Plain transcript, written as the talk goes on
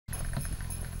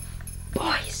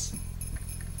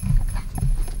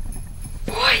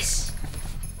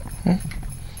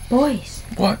Boys.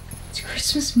 What? It's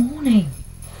Christmas morning.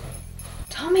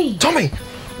 Tommy. Tommy,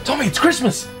 it's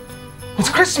Christmas. It's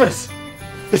Christmas.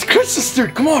 It's Christmas,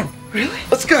 dude. Come on. Really?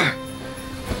 Let's go.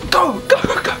 Go.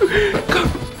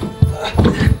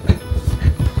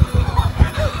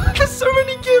 There's so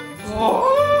many gifts.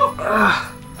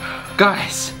 Oh.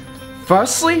 Guys,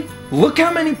 firstly, look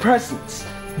how many presents.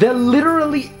 They're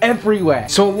literally everywhere.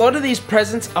 So a lot of these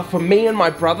presents are for me and my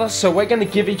brother, so we're gonna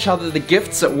give each other the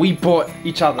gifts that we bought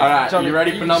each other. Alright, Johnny, you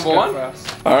ready for number one?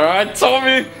 Alright,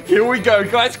 Tommy, here we go,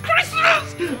 guys.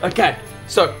 Christmas! Okay,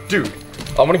 so, dude,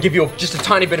 I want to give you just a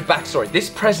tiny bit of backstory. This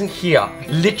present here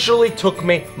literally took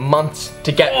me months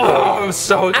to get. Oh, I'm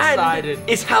so excited. And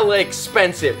it's hella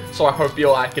expensive, so I hope you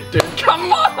like it, dude.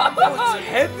 Come on! Oh, it's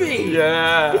heavy.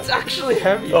 Yeah. It's actually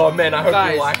heavy. Oh man, I hope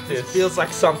Guys, you like this. It feels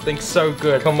like something so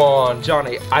good. Come on.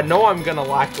 Johnny, I know I'm gonna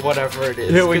like whatever it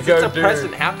is. Here we go, it's a dude.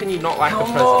 present. How can you not like a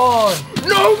present? Come on!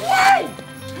 No way!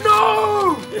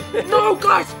 No! No,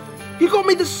 guys! He got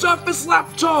me the Surface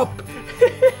laptop!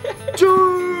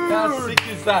 Dude! How sick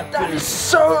is that, dude? That is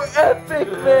so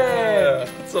epic, man!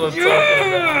 That's what I'm talking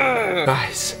about.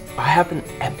 Guys, I have an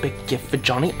epic gift for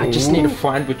Johnny. I just need to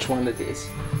find which one it is.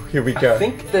 Here we go. I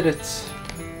think that it's...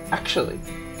 Actually,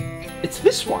 it's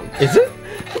this one. Is it?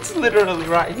 It's literally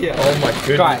right here. Oh my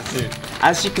goodness, Guys, dude.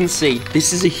 as you can see,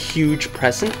 this is a huge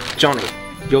present. Johnny,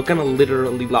 you're gonna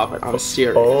literally love it. I'm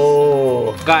serious.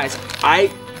 Oh. Guys, I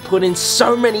put in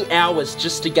so many hours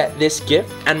just to get this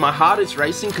gift, and my heart is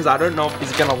racing because I don't know if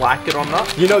he's gonna like it or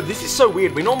not. You know, this is so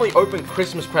weird. We normally open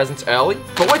Christmas presents early,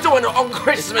 but we're doing it on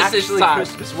Christmas this time.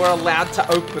 Christmas. We're allowed to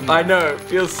open them. I know, it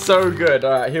feels so good.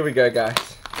 All right, here we go, guys.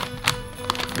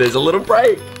 There's a little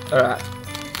break. All right.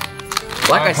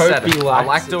 Like I said, I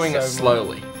like doing it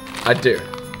slowly. I do.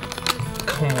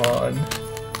 Come on.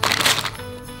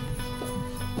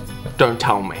 Don't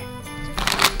tell me.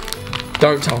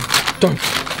 Don't tell me. Don't.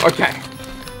 Okay.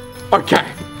 Okay.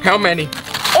 How many?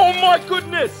 Oh my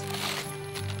goodness!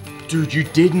 Dude, you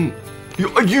didn't.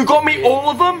 You got me all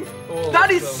of them?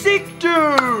 That is sick,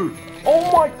 dude!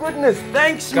 Oh my goodness,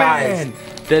 thanks, man!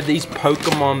 They're these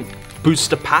Pokemon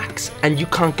booster packs, and you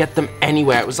can't get them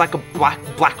anywhere. It was like a Black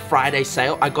Friday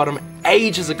sale. I got them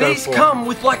ages ago. These come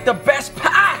with like the best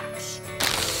packs!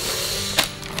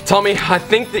 Tommy, I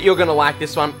think that you're gonna like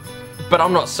this one, but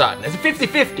I'm not certain. It's a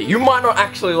 50-50. You might not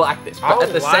actually like this, but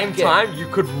at the same time, you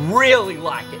could really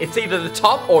like it. It's either the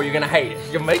top or you're gonna hate it.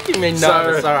 You're making me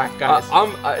nervous. All right, guys.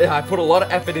 I put a lot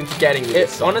of effort into getting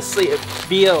this. Honestly, it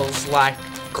feels like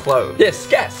clothes. Yes,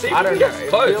 guess. See, I don't know. It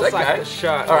clothes. Feels Okay. like a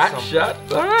shirt. All right, shirt.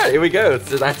 All right, here we go.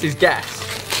 So that's his guess.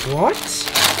 What?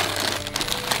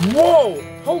 Whoa!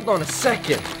 Hold on a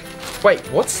second. Wait,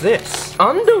 what's this?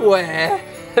 Underwear.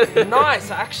 Nice.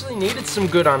 I actually needed some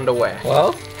good underwear.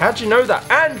 Well, how'd you know that?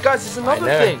 And guys, there's another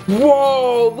thing.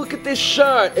 Whoa! Look at this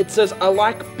shirt. It says, "I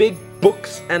like big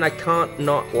books and I can't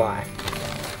not lie."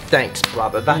 Thanks,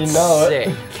 brother. That's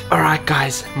sick. All right,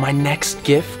 guys. My next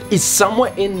gift is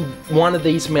somewhere in one of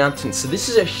these mountains. So this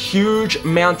is a huge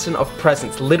mountain of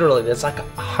presents. Literally, there's like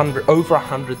over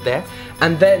 100 there.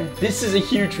 And then this is a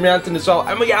huge mountain as well.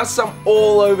 And we have some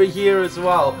all over here as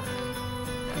well.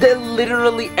 They're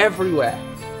literally everywhere.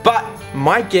 But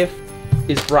my gift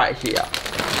is right here.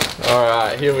 All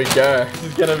right, here we go. This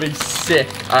is gonna be sick.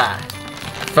 All right.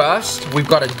 First, we've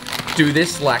got to do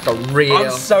this like a real... I'm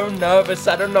so nervous.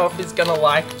 I don't know if he's gonna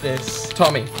like this.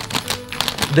 Tommy,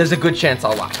 there's a good chance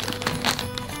I'll like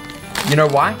it. You know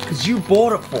why? Because you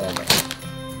bought it for me.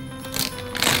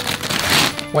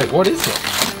 Wait, what is it?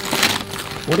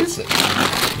 What is it?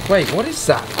 Wait, what is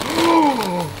that?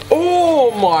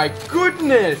 Oh my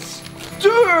goodness!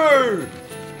 Dude!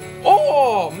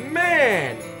 Oh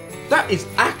man! That is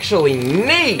actually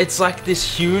neat! It's like this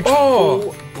huge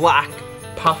full black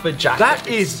puffer jacket. That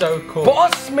is so cool.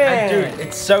 Boss man! And dude,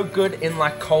 it's so good in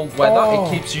like cold weather. Oh.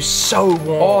 It keeps you so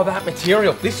warm. Oh, that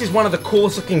material. This is one of the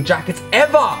coolest looking jackets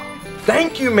ever!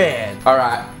 Thank you, man!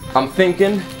 Alright, I'm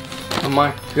thinking I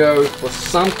might go for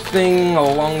something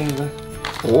along the...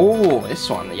 Oh, this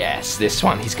one. Yes, this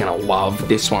one. He's gonna love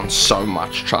this one so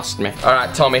much, trust me.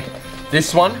 Alright, Tommy.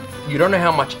 This one, you don't know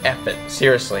how much effort.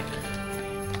 Seriously.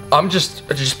 Just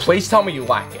please tell me you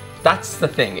like it. That's the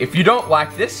thing. If you don't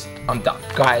like this, I'm done.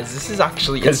 Guys, this is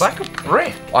actually, it's like a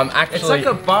brick. It's like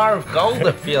a bar of gold,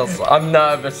 it feels like. I'm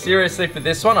nervous. Seriously, for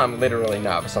this one, I'm literally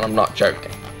nervous, and I'm not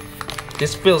joking.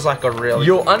 This feels like a real...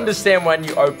 You'll understand when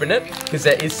you open it, because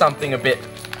there is something a bit,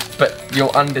 but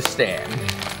you'll understand.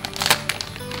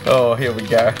 Oh, here we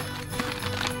go.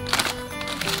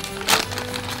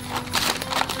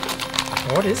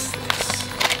 What is this?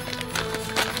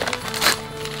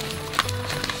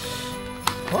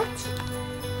 What?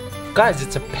 Guys,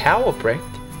 it's a power brick.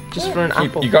 Just for an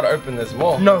apple. You gotta open this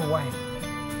more. No way.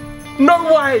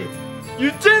 No way!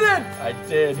 You didn't! I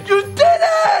did. You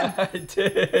didn't! I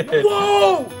did.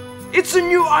 Whoa! It's a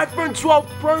new iPhone 12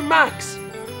 Pro Max.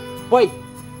 Wait.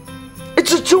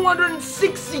 It's a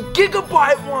 260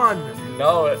 gigabyte one. You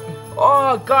know it.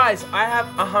 Oh, guys, I have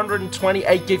a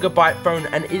 128 gigabyte phone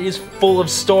and it is full of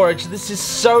storage. This is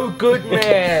so good,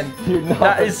 man.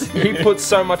 He put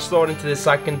so much thought into this,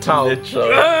 I can tell.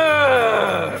 Literally.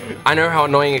 I know how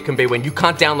annoying it can be when you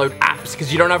can't download apps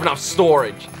because you don't have enough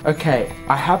storage. Okay,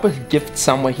 I have a gift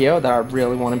somewhere here that I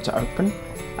really want him to open.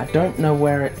 I don't know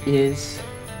where it is.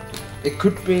 It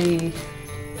could be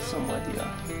somewhere here.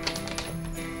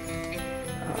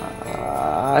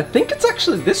 I think it's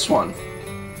actually this one.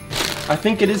 I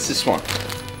think it is this one.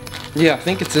 Yeah, I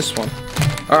think it's this one.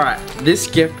 Alright, this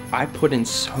gift, I put in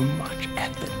so much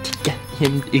effort to get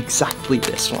him exactly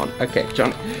this one. Okay,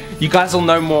 Johnny, you guys will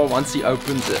know more once he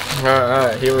opens it.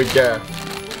 Alright, here we go.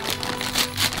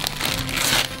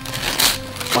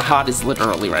 My heart is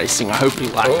literally racing. I hope he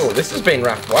likes it. Oh, this has been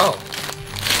wrapped well.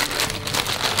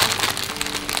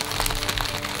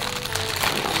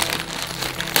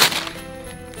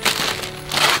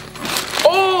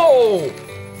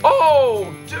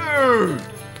 Oh, dude!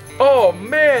 Oh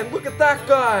man, look at that,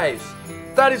 guys!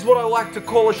 That is what I like to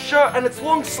call a shirt, and it's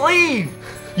long sleeve.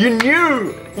 You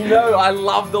knew. You know, I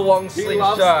love the long sleeve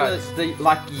shirts. The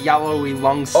like yellowy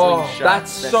long sleeve shirts.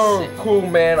 That's so cool,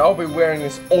 man. I'll be wearing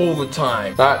this all the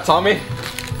time. All right, Tommy.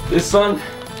 This one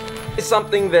is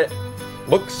something that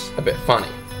looks a bit funny,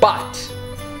 but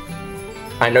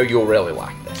I know you'll really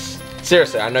like this.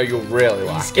 Seriously, I know you'll really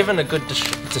like it. He's given a good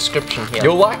description here.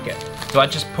 You'll like it. Do I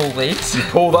just pull these? You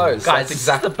pull those. Guys, this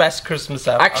is the best Christmas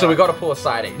ever. Actually, we gotta pull a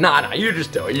siding. Nah, you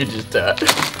just do it. You just do it.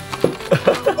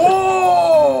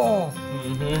 Oh!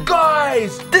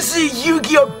 Guys, this is a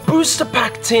Yu-Gi-Oh! Booster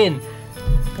Pack tin.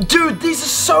 Dude, these are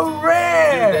so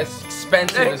rare. Dude, they're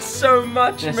expensive. Thanks so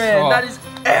much, Yes, man. oh. That is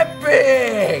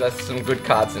epic. There's some good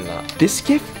cards in that. This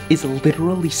gift is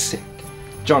literally sick.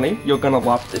 Johnny, you're gonna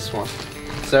love this one.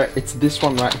 So it's this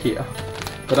one right here.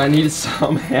 But I need to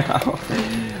somehow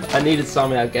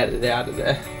get it out of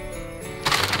there.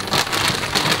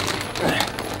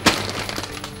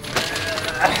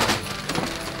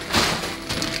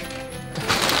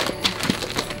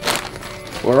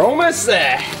 We're almost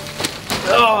there.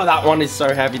 Oh, that one is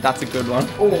so heavy. That's a good one.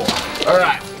 Oh, all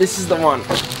right. This is the one.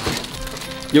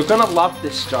 You're gonna love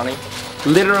this, Johnny.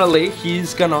 Literally,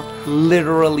 he's gonna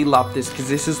literally love this because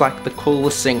this is like the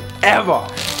coolest thing ever.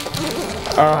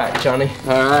 All right, Johnny.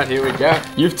 All right, here we go.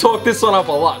 You've talked this one up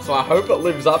a lot, so I hope it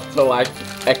lives up to like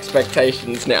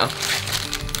expectations now.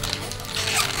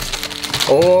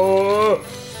 Oh,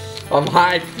 I'm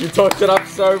hyped. You talked it up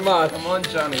so much. Come on,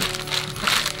 Johnny.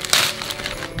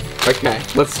 Okay,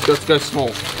 let's go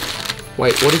small.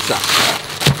 Wait, what is that?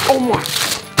 Oh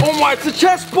my, it's a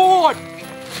chessboard!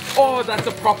 Oh, that's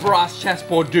a proper ass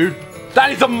chessboard, dude.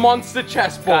 That is a monster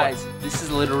chessboard. Guys, this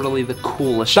is literally the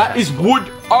coolest. That is wood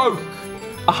oak.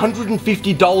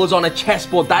 $150 on a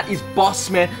chessboard. That is boss,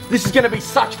 man. This is gonna be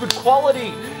such good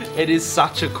quality. It is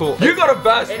such a cool. You got a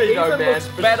burst video, man. Looks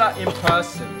better in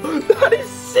person. That is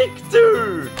sick,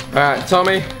 dude. All right,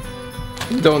 Tommy,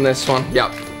 I'm doing this one.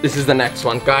 Yep, this is the next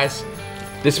one, guys.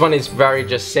 This one is very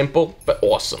just simple, but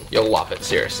awesome. You'll love it,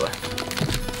 seriously.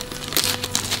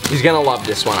 He's gonna love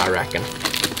this one, I reckon.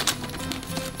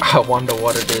 I wonder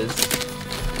what it is.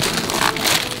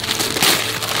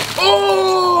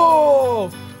 Oh!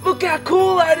 Look how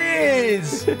cool that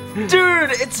is!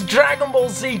 Dude, it's Dragon Ball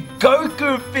Z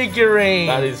Goku figurine.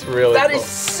 That is really That cool. is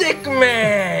sick,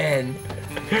 man.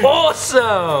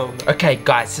 Awesome. Okay,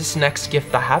 guys, this next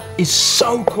gift I have is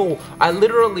so cool. I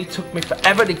literally took me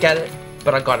forever to get it,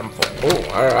 but I got them for you. Oh,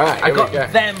 all right. I got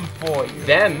them for you.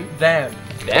 Them? Them.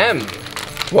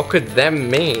 What could them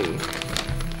mean?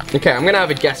 Okay, I'm gonna have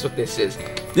a guess what this is.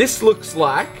 This looks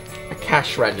like a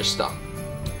cash register.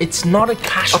 It's not a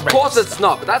cash register. Of course it's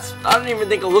not, but I don't even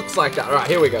think it looks like that. All right,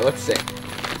 here we go, let's see.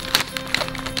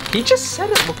 He just said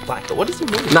it looked like it. What does he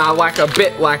mean? Nah, like a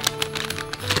bit like,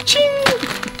 ching.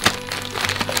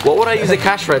 What would I use a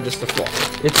cash register for?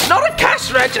 It's not a cash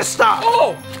register.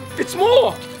 Oh, it's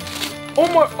more.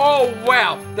 Oh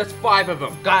wow, that's 5 of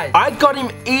them. Guys, I got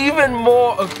him even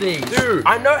more of these. Dude.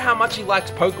 I know how much he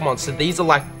likes Pokemon, so these are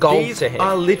like gold to him. These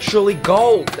are literally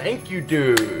gold. Thank you,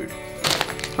 dude.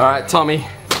 All right, Tommy.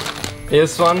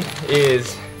 This one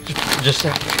is just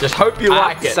hope you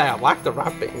like it. I like the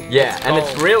wrapping. Yeah, and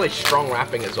it's really strong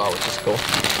wrapping as well, which is cool.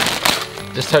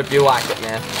 Just hope you like it,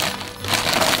 man.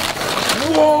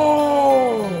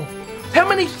 Whoa! How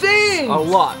many things? A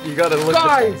lot. You gotta look.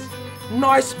 Guys,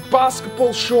 nice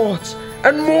basketball shorts,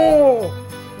 and more.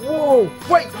 Whoa,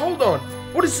 wait, hold on.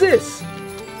 What is this?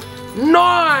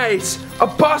 Nice! A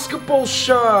basketball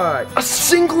shirt. A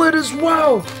singlet as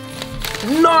well.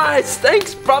 Nice,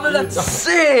 thanks brother, that's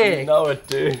sick. You know it,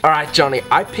 dude. Alright Johnny,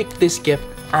 I picked this gift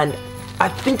and I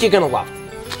think you're gonna love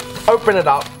it. Open it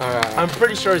up. Alright. I'm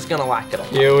pretty sure he's gonna like it a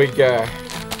lot. Here we go.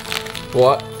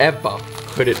 Whatever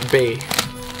could it be?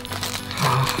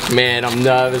 Man, I'm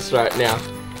nervous right now.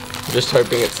 I'm just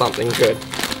hoping it's something good.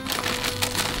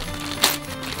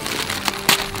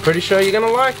 Pretty sure you're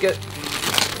gonna like it.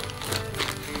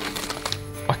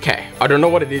 Okay, I don't know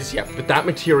what it is yet, but that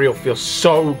material feels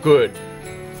so good.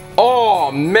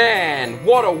 Oh man,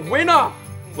 what a winner!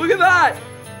 Look at that!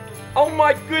 Oh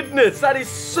my goodness, that is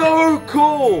so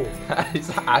cool! That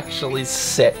is actually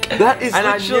sick. That is and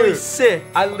literally sick.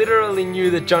 I literally knew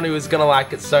that Johnny was gonna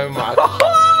like it so much.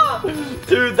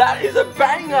 Dude, that is a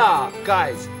banger!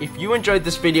 Guys, if you enjoyed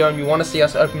this video and you want to see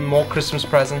us open more Christmas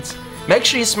presents, make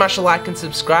sure you smash a like and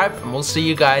subscribe, and we'll see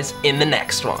you guys in the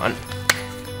next one.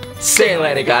 See you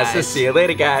later, guys. Bye. See you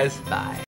later, guys. Bye.